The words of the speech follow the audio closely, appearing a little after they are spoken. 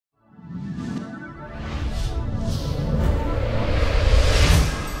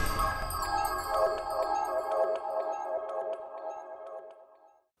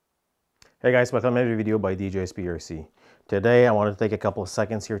Hey guys, welcome to another video by Djsprc. Today I want to take a couple of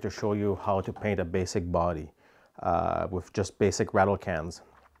seconds here to show you how to paint a basic body with just basic rattle cans,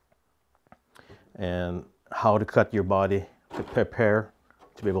 and how to cut your body to prepare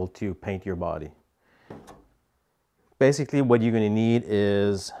to be able to paint your body. Basically what you're going to need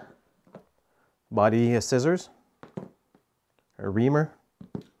is body scissors, a reamer,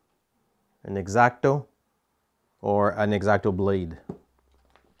 an X-Acto, or an X-Acto blade.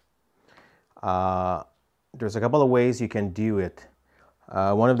 There's a couple of ways you can do it.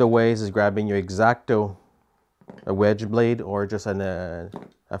 One of the ways is grabbing your X-Acto, a wedge blade, or just a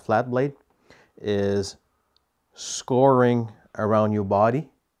flat blade, is scoring around your body,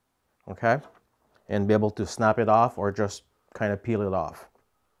 okay, and be able to snap it off or just kind of peel it off.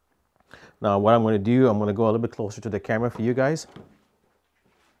 Now what I'm going to do, I'm going to go a little bit closer to the camera for you guys.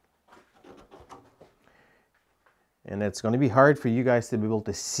 And it's going to be hard for you guys to be able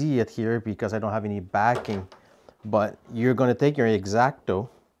to see it here because I don't have any backing. But you're going to take your X-Acto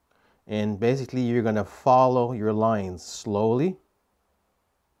and basically you're going to follow your lines slowly.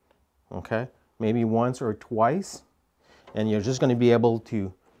 Okay, maybe once or twice. And you're just going to be able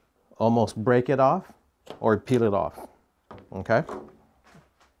to almost break it off or peel it off. Okay.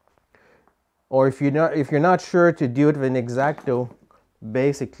 Or if you're not sure to do it with an X-Acto,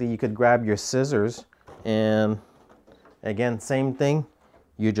 basically you could grab your scissors and again, same thing.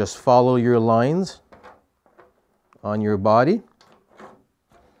 You just follow your lines on your body.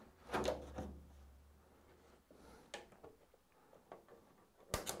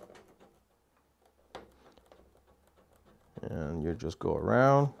 And you just go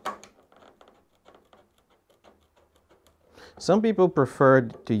around. Some people prefer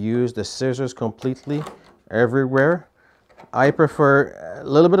to use the scissors completely everywhere. I prefer a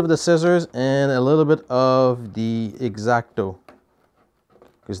little bit of the scissors and a little bit of the X-Acto,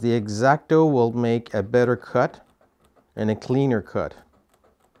 because the X-Acto will make a better cut and a cleaner cut.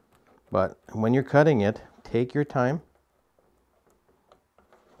 But when you're cutting it, take your time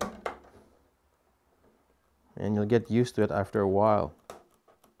and you'll get used to it after a while.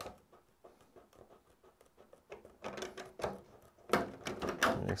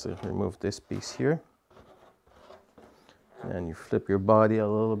 Next, remove this piece here. And you flip your body a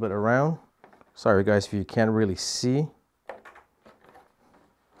little bit around. Sorry guys if you can't really see,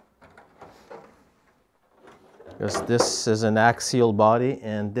 because this is an axial body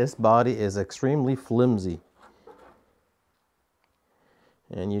and this body is extremely flimsy.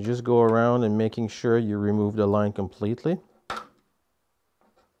 And you just go around and making sure you remove the line completely.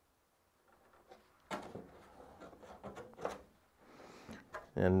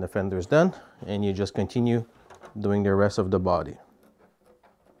 And the fender's done, and you just continue doing the rest of the body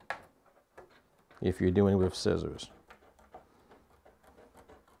if you're doing it with scissors.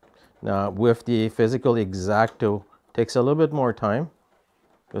 Now with the physical X-Acto, takes a little bit more time,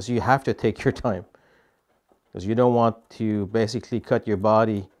 because you have to take your time, because you don't want to basically cut your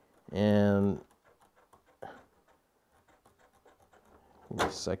body and give me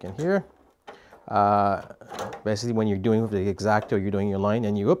a second here. Basically when you're doing with the X-Acto, you're doing your line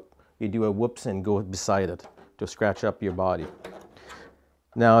and you do a whoops and go beside it to scratch up your body.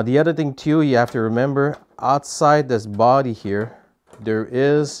 Now the other thing too, you have to remember, outside this body here there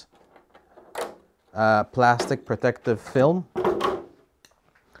is a plastic protective film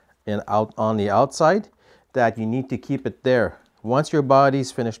and out on the outside that you need to keep it there. Once your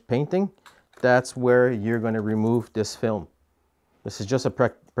body's finished painting, that's where you're going to remove this film. This is just a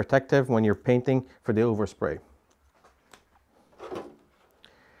protective when you're painting for the overspray.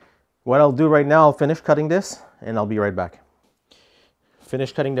 What I'll do right now, I'll finish cutting this and I'll be right back.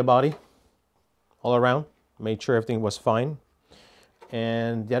 Finish cutting the body all around, made sure everything was fine.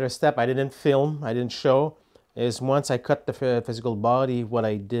 And the other step I didn't film, I didn't show, is once I cut the physical body, what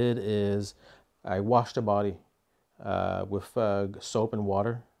I did is I washed the body with soap and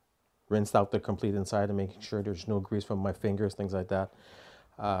water, rinsed out the complete inside and making sure there's no grease from my fingers, things like that.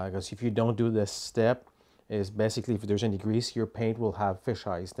 Because if you don't do this step, is basically if there's any grease, your paint will have fish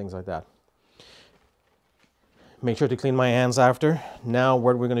eyes, things like that. Make sure to clean my hands after. Now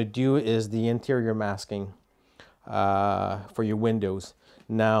what we're going to do is the interior masking for your windows.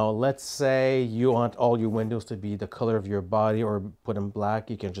 Now let's say you want all your windows to be the color of your body or put them black.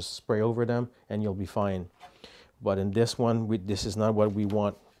 You can just spray over them and you'll be fine. But in this one, this is not what we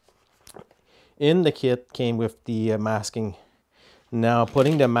want. In the kit came with the masking. Now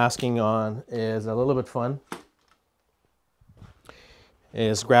putting the masking on is a little bit fun.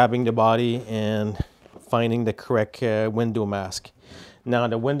 Is grabbing the body and finding the correct window mask. Now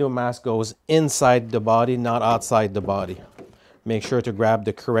the window mask goes inside the body, not outside the body. make sure to grab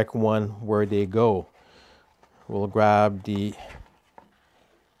the correct one where they go. We'll grab the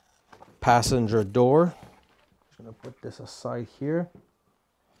passenger door. I'm going to put this aside here.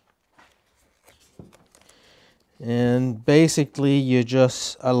 And basically you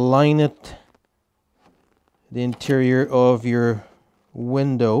just align it, the interior of your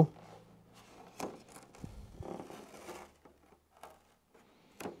window.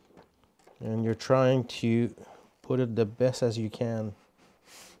 And you're trying to put it the best as you can.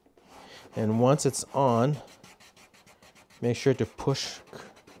 And once it's on, make sure to push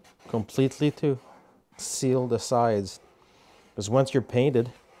completely to seal the sides. Because once you're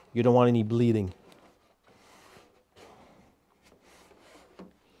painted, you don't want any bleeding.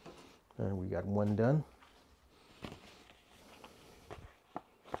 And we got one done.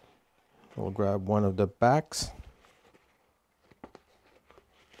 We'll grab one of the backs.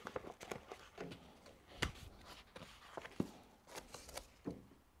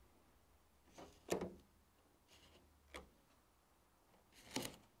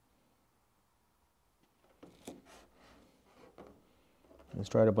 Let's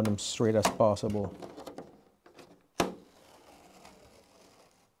try to put them straight as possible.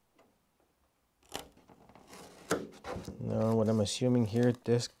 Now what I'm assuming here,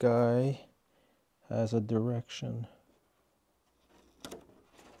 this guy has a direction.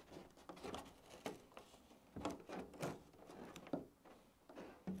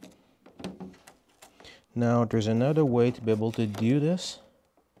 Now there's another way to be able to do this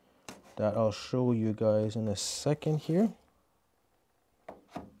that I'll show you guys in a second here.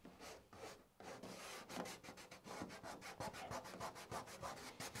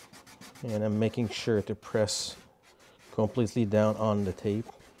 And I'm making sure to press completely down on the tape.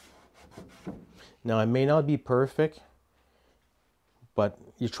 Now it may not be perfect, but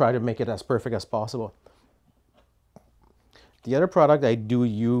you try to make it as perfect as possible. The other product I do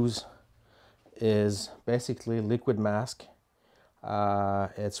use is basically liquid mask.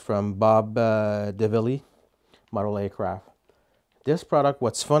 It's from Bob DeVilly, Model Aircraft. This product,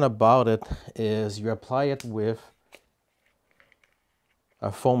 what's fun about it is you apply it with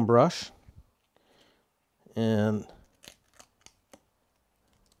a foam brush, and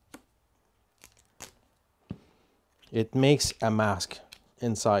it makes a mask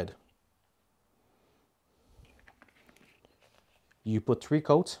inside. You put 3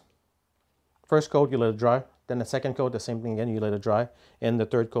 coats. First coat you let it dry, then the second coat the same thing again, you let it dry, and the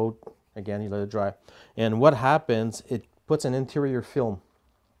third coat again you let it dry. And what happens, it puts an interior film.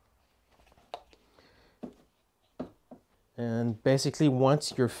 And basically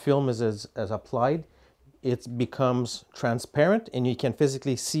once your film is applied, it becomes transparent and you can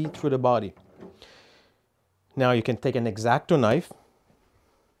physically see through the body. Now you can take an X-Acto knife,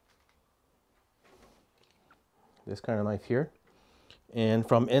 this kind of knife here, and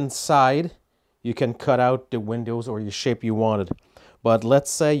from inside you can cut out the windows or your shape you wanted. But let's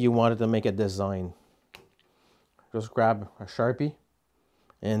say you wanted to make a design. Just grab a Sharpie,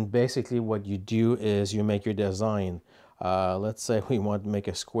 and basically what you do is you make your design. Let's say we want to make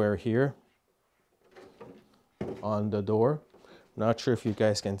a square here on the door. Not sure if you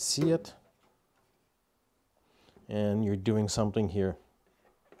guys can see it. And you're doing something here.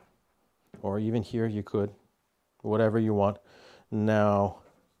 Or even here you could. Whatever you want. Now,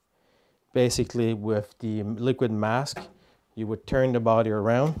 basically with the liquid mask, you would turn the body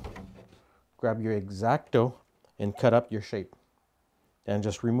around, grab your X-Acto, and cut up your shape. And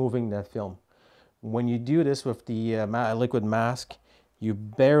just removing that film. When you do this with the liquid mask, you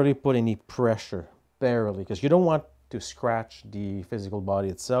barely put any pressure, barely, because you don't want to scratch the physical body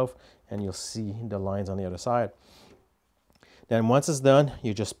itself, and you'll see the lines on the other side. Then once it's done,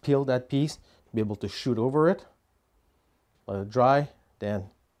 you just peel that piece, be able to shoot over it, let it dry,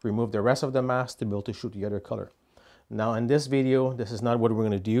 then remove the rest of the mask to be able to shoot the other color. Now in this video, this is not what we're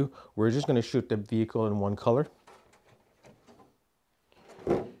going to do. We're just going to shoot the vehicle in one color.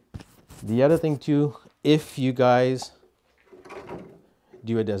 The other thing too, if you guys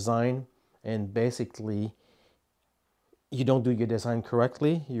do a design and basically you don't do your design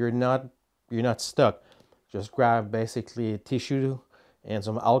correctly, you're not stuck. Just grab basically a tissue and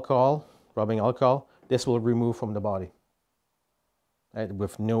some alcohol, rubbing alcohol. This will remove from the body, right,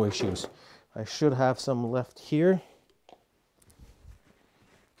 with no issues. I should have some left here.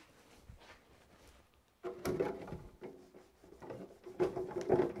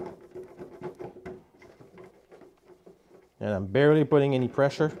 And I'm barely putting any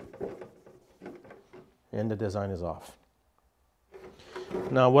pressure, and the design is off.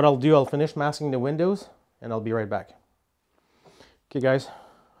 Now what I'll do, I'll finish masking the windows and I'll be right back. Okay guys,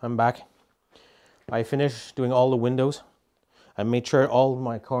 I'm back. I finished doing all the windows. I made sure all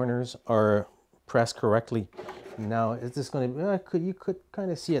my corners are pressed correctly. Now, is this going to, you could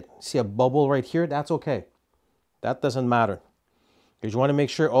kind of see it. See a bubble right here? That's okay. That doesn't matter. Because you want to make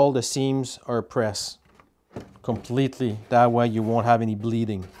sure all the seams are pressed completely. That way you won't have any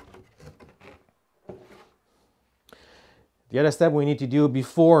bleeding. The other step we need to do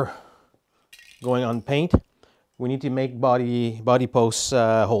before going on paint, we need to make body post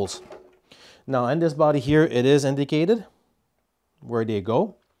holes. Now in this body here, it is indicated where they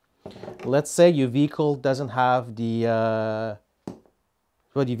go. Let's say your vehicle doesn't have the,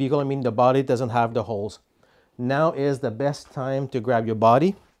 the body doesn't have the holes. Now is the best time to grab your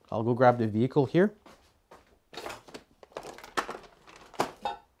body. I'll go grab the vehicle here.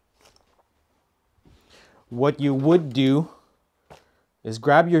 What you would do is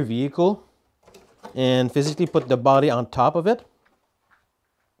grab your vehicle and physically put the body on top of it.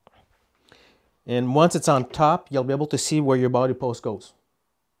 And once it's on top, you'll be able to see where your body post goes.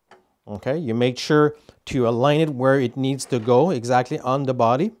 Okay, you make sure to align it where it needs to go, exactly on the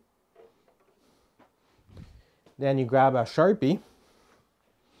body. Then you grab a Sharpie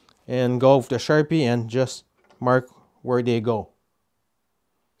and go with the Sharpie and just mark where they go.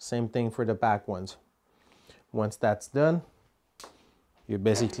 Same thing for the back ones. Once that's done, you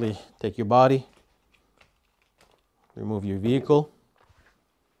basically take your body, remove your vehicle,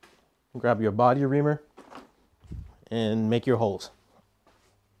 grab your body reamer, and make your holes.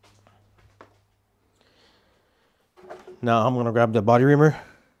 Now I'm going to grab the body reamer,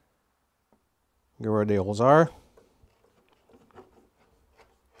 go where the holes are.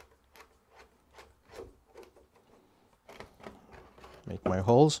 Make my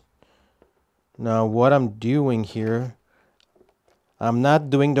holes. Now what I'm doing here, I'm not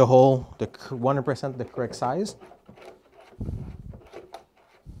doing the hole the 100% the correct size.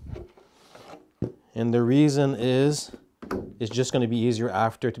 And the reason is, it's just going to be easier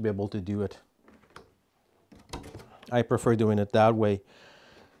after to be able to do it. I prefer doing it that way.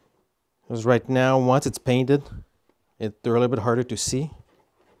 Because right now, once it's painted, they're a little bit harder to see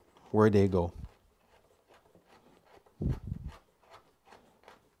where they go.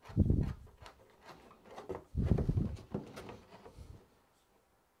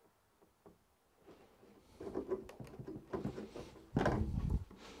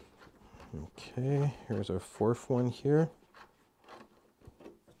 Okay, here's our fourth one here.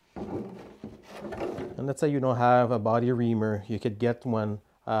 And let's say you don't have a body reamer, you could get one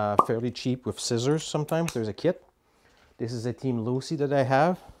fairly cheap with scissors sometimes. There's a kit. This is a Team Lucy that I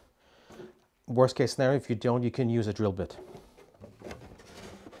have. Worst case scenario, if you don't, you can use a drill bit.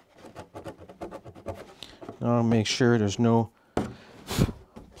 Now make sure there's no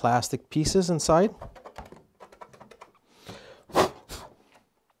plastic pieces inside.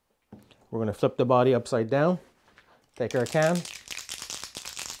 We're going to flip the body upside down, take our can,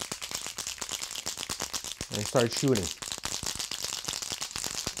 and start shooting.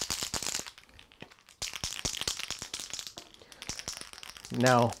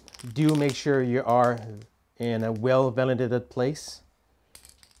 Now, do make sure you are in a well-ventilated place,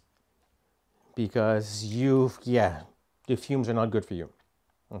 because the fumes are not good for you,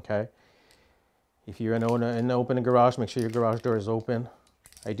 okay? If you're in an open garage, make sure your garage door is open.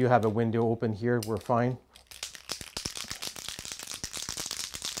 I do have a window open here, we're fine.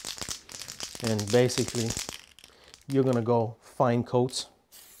 And basically, you're gonna go fine coats.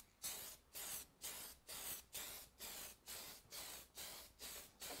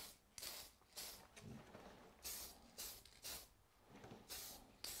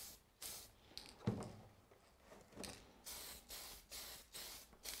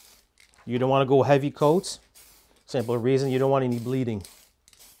 You don't want to go heavy coats. Simple reason, you don't want any bleeding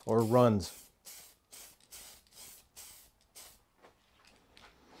or runs.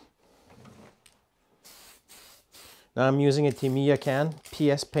 Now I'm using a Tamiya can,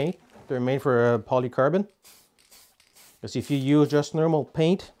 PS paint. They're made for polycarbon. Because if you use just normal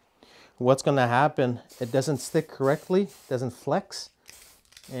paint, what's going to happen, it doesn't stick correctly, doesn't flex,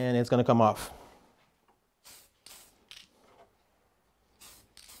 and it's going to come off.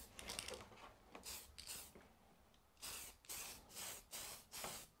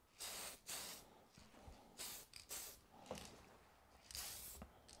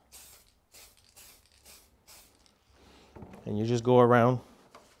 And you just go around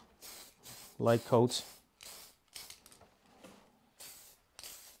light coats.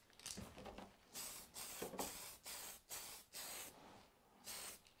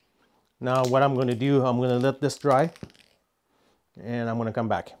 Now what I'm going to do, I'm going to let this dry and I'm going to come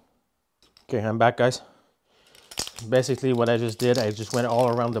back. Okay, I'm back, guys. Basically what I just did, I just went all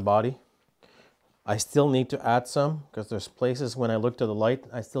around the body. I still need to add some because there's places when I look to the light,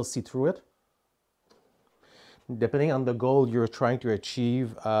 I still see through it. Depending on the goal you're trying to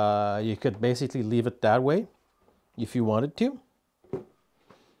achieve, you could basically leave it that way if you wanted to.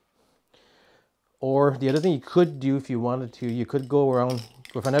 Or the other thing you could do if you wanted to, you could go around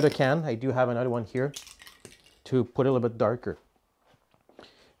with another can. I do have another one here to put it a little bit darker.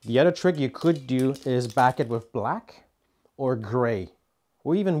 The other trick you could do is back it with black or gray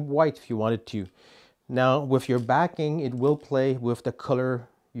or even white if you wanted to. Now with your backing, it will play with the color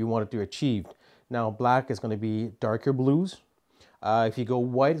you wanted to achieve. Now black is going to be darker blues. If you go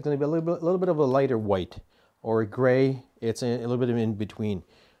white, it's going to be a little bit of a lighter white, or gray, it's a little bit of in between.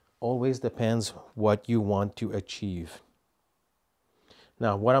 Always depends what you want to achieve.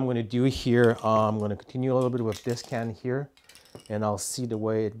 Now what I'm going to do here, I'm going to continue a little bit with this can here, and I'll see the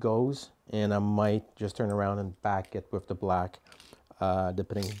way it goes, and I might just turn around and back it with the black,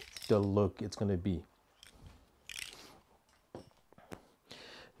 depending the look it's going to be.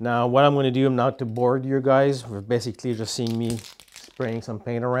 Now what I'm going to do, I'm not to bore you guys with basically just seeing me spraying some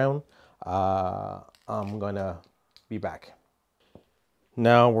paint around. I'm going to be back.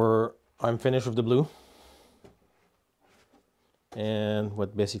 Now I'm finished with the blue. And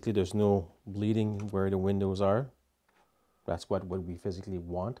basically there's no bleeding where the windows are. That's what we physically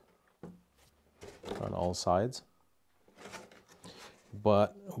want on all sides.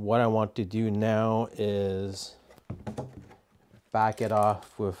 But what I want to do now is back it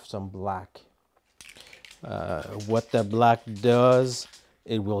off with some black. What the black does,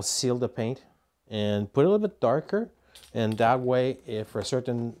 it will seal the paint and put it a little bit darker, and that way if through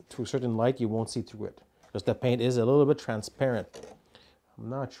certain light you won't see through it, because the paint is a little bit transparent. I'm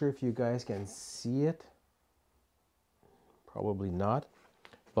not sure if you guys can see it, probably not,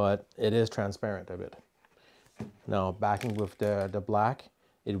 but it is transparent a bit. Now backing with the black,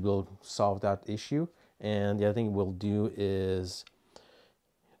 it will solve that issue, and the other thing we'll do is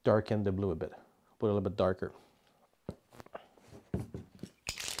darken the blue a bit, put it a little bit darker.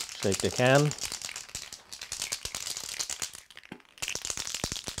 Shake the can.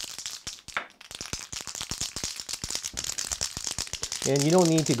 And you don't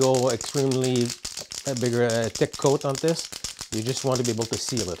need to go extremely thick coat on this. You just want to be able to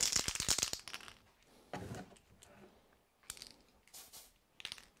seal it.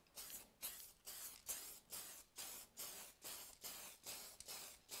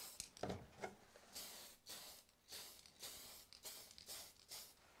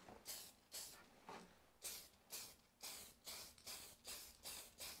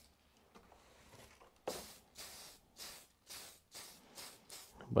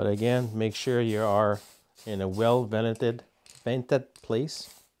 But again, make sure you are in a well vented place.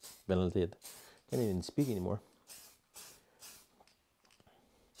 Vented. Can't even speak anymore.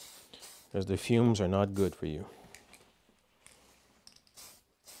 Because the fumes are not good for you.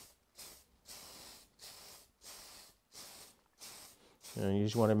 And you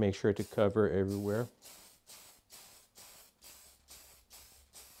just want to make sure to cover everywhere.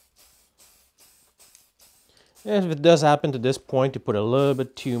 And if it does happen to this point to put a little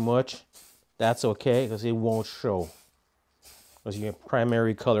bit too much, that's okay, because it won't show, because your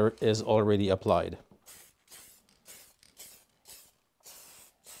primary color is already applied.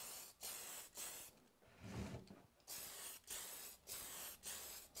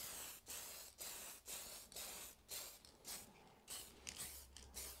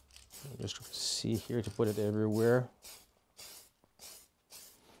 Just see here to put it everywhere.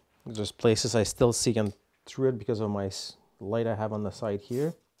 There's places I still see through it because of my light I have on the side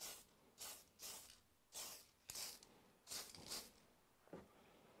here.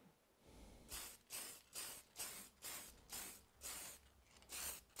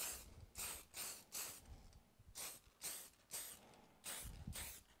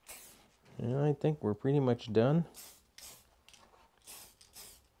 And I think we're pretty much done.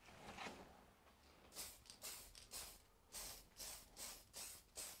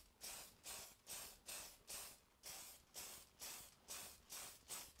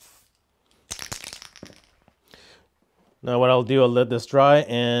 Now what I'll do, I'll let this dry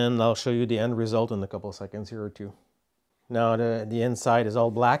and I'll show you the end result in a couple of seconds here or two. Now the inside is all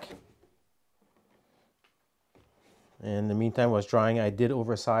black. In the meantime, while I was drying, I did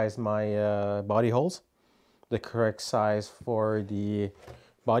oversize my body holes, the correct size for the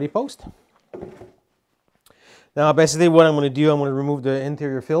body post. Now basically what I'm going to do, I'm going to remove the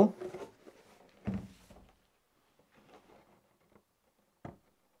interior film.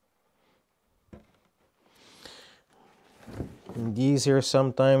 And these here,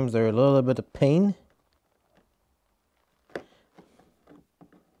 sometimes they're a little bit of pain.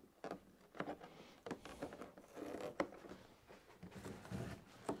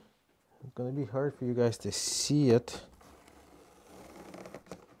 gonna be hard for you guys to see it.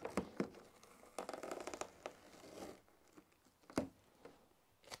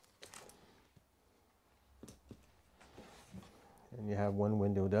 And you have one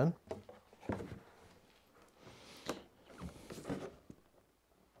window done.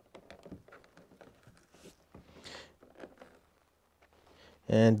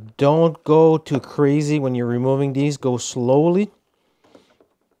 And don't go too crazy when you're removing these. Go slowly.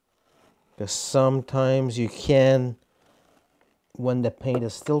 Because sometimes you can, when the paint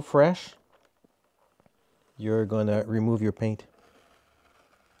is still fresh, you're going to remove your paint.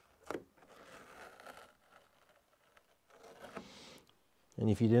 And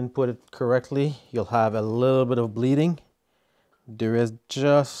if you didn't put it correctly, you'll have a little bit of bleeding. There is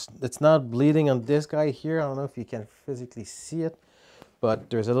just, it's not bleeding on this guy here. I don't know if you can physically see it.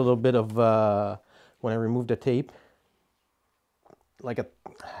 But there's a little bit of, when I removed the tape, like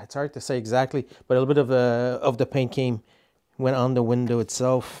it's hard to say exactly, but a little bit of the paint went on the window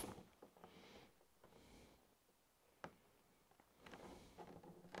itself.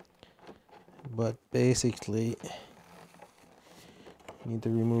 But basically, you need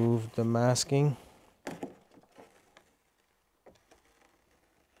to remove the masking.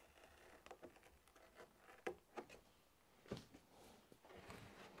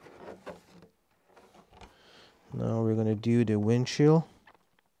 Now we're going to do the windshield.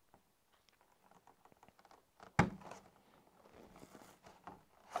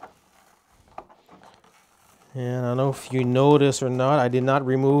 And I don't know if you notice or not, I did not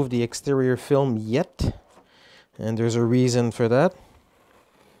remove the exterior film yet. And there's a reason for that.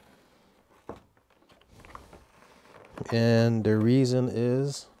 And the reason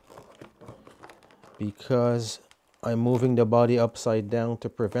is because I'm moving the body upside down to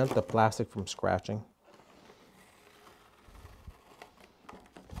prevent the plastic from scratching.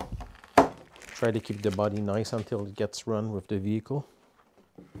 Try to keep the body nice until it gets run with the vehicle.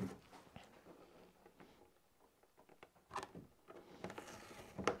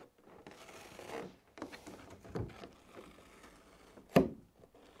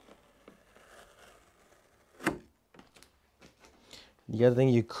 The other thing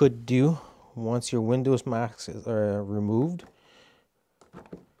you could do once your windows masks are removed,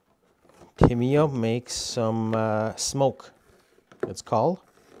 Tamiya makes some smoke, it's called.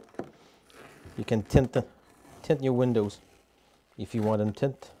 You can tint your windows if you want them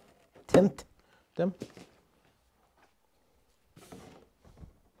tint them.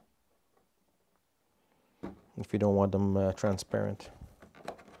 If you don't want them transparent.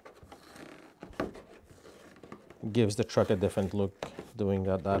 It gives the truck a different look doing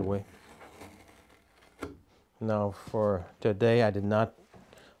that way. Now for today I did not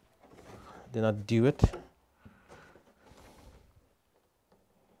do it.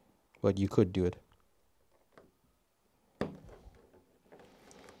 But you could do it.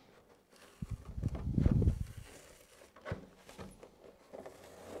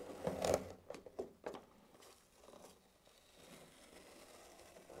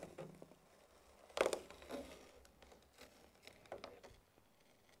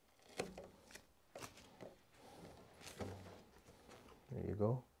 There you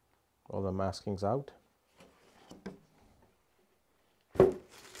go. All the masking's out.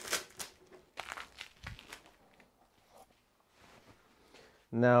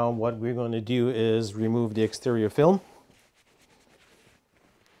 Now what we're going to do is remove the exterior film.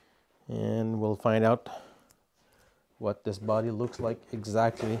 And we'll find out what this body looks like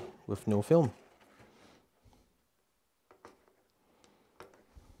exactly with no film.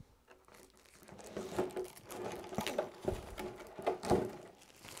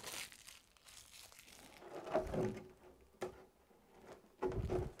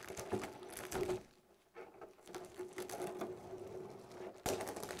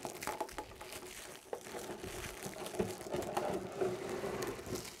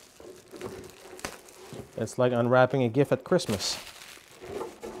 It's like unwrapping a gift at Christmas.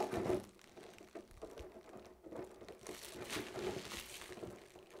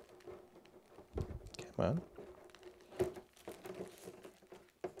 Come on.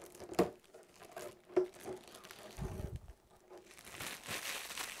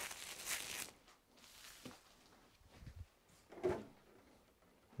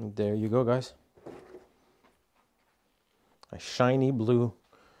 And there you go, guys. A shiny blue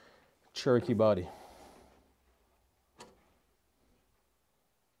Cherokee body.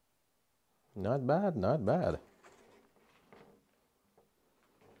 Not bad, not bad.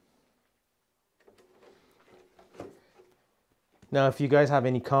 Now, if you guys have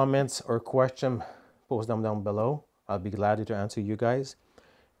any comments or questions, post them down below. I'll be glad to answer you guys.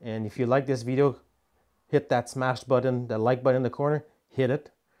 And if you like this video, hit that smash button, the like button in the corner, hit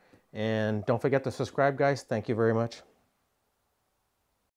it. And don't forget to subscribe, guys. Thank you very much.